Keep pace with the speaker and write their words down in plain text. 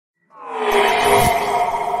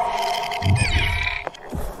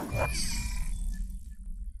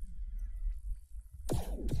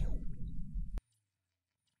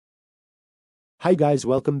Hi guys,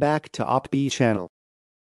 welcome back to Opbee channel.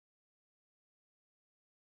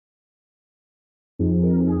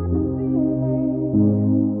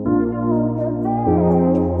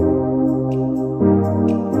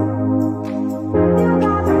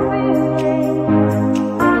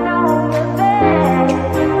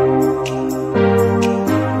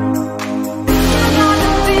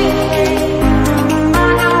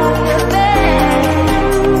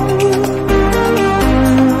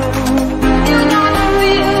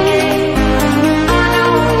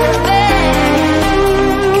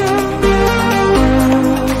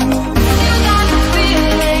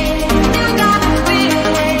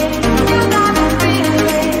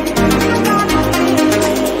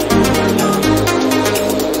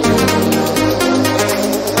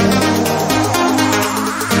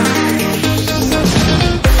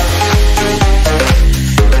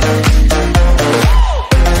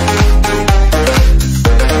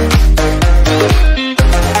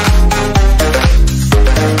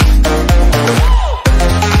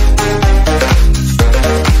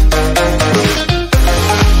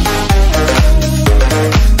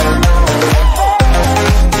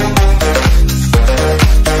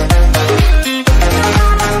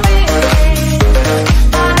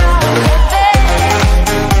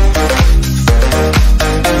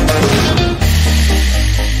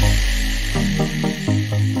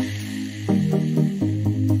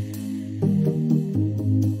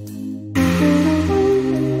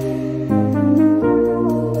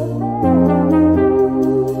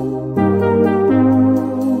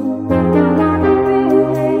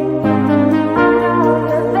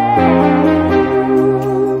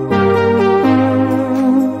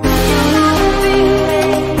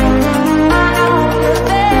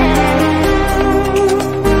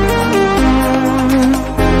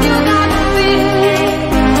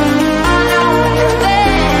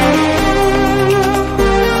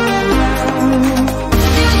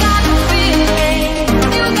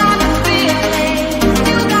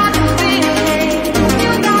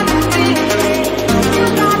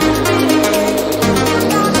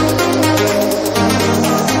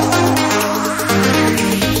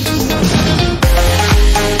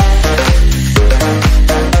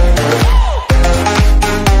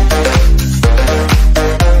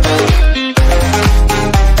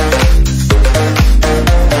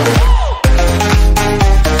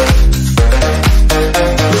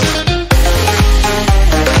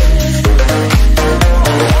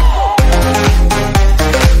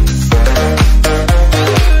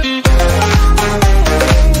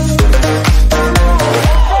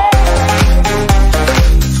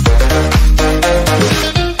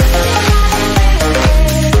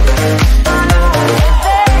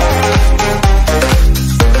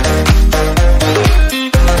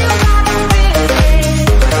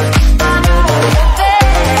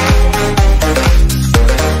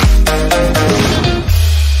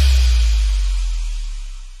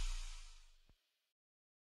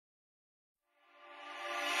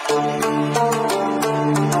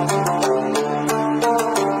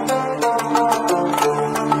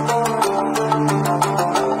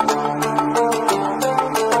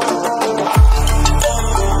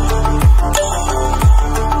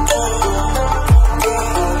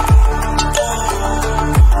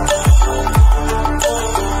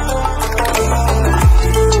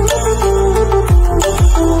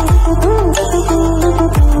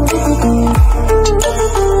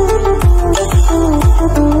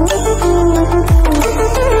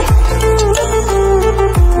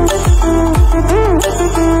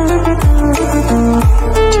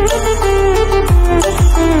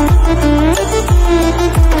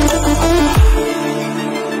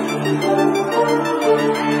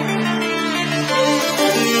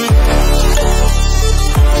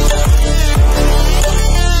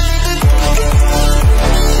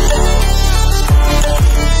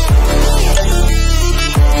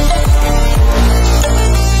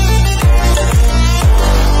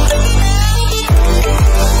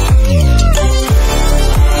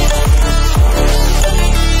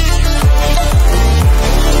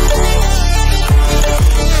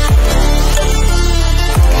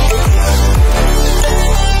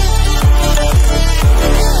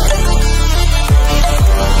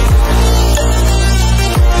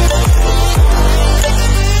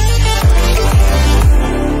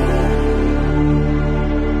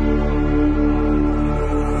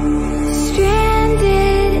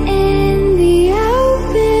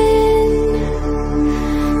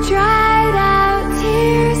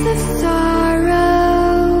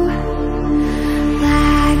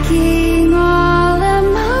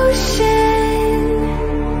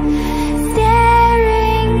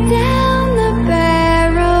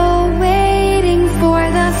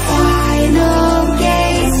 eternal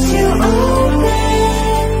gates to open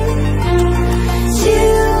to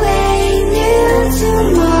a new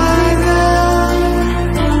tomorrow,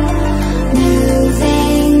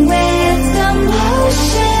 moving with the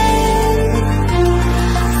motion,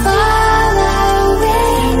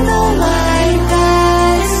 following the light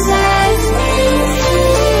that sets me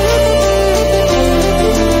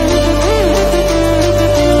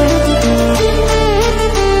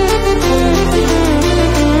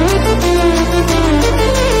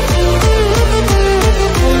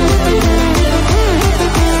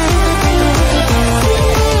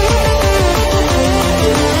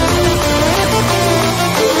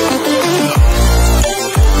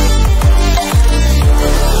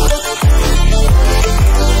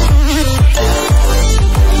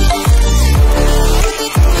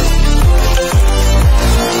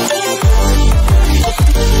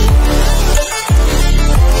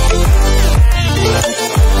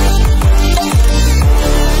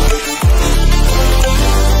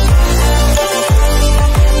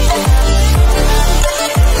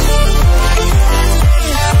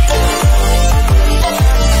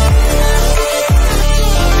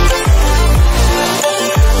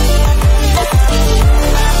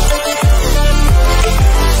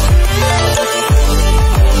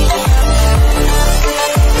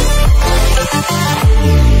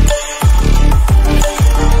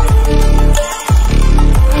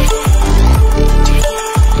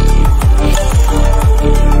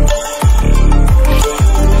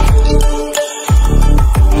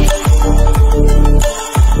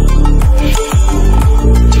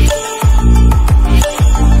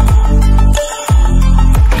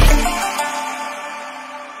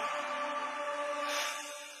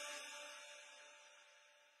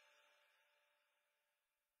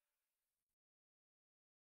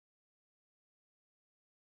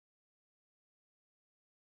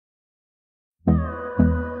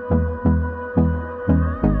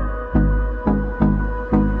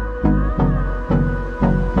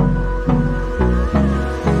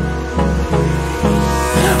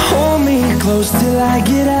close till I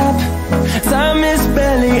get up. Time is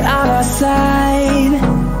barely on our side.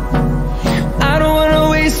 I don't wanna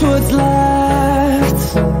waste what's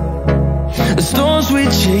left. The storms we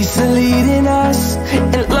chase are leading us,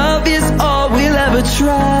 and love is all we'll ever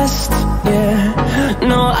trust. Yeah,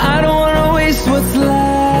 no, I don't wanna waste what's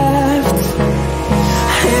left.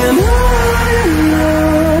 And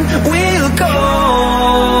on we'll go,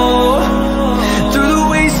 through the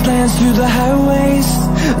wastelands, through the highways,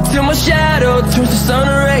 till my shadow turns to sun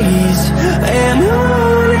rays. And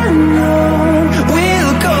on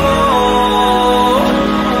we'll go,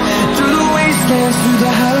 through the wastelands, through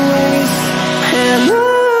the highways, and on we'll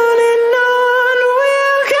go.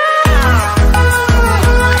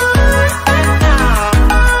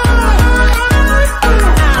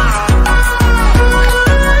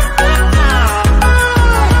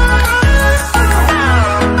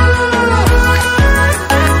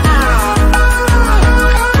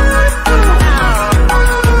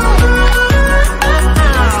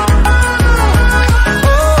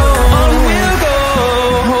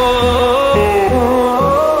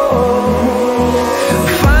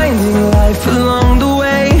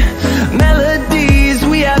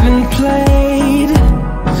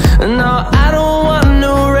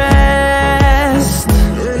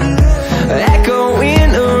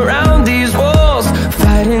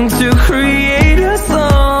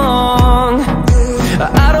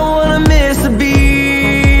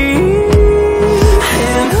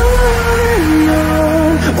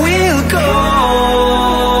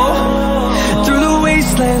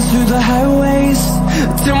 Through the highways,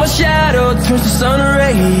 till my shadow turns to sun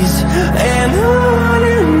rays. And on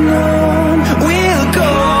we'll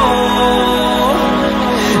go,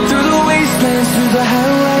 through the wastelands, through the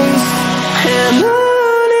highways, and on.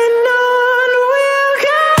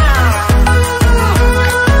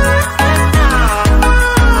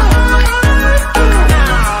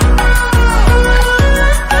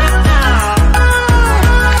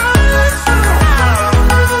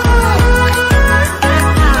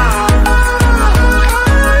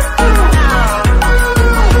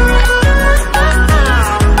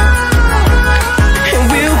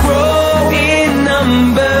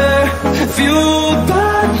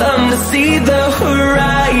 See the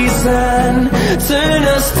horizon, turn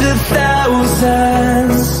us to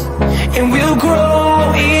thousands, and we'll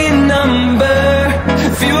grow in number,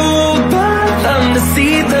 fueled by them to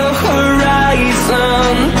see the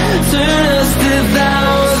horizon, turn us to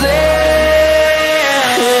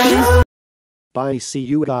thousands. Bye, see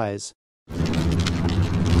you guys.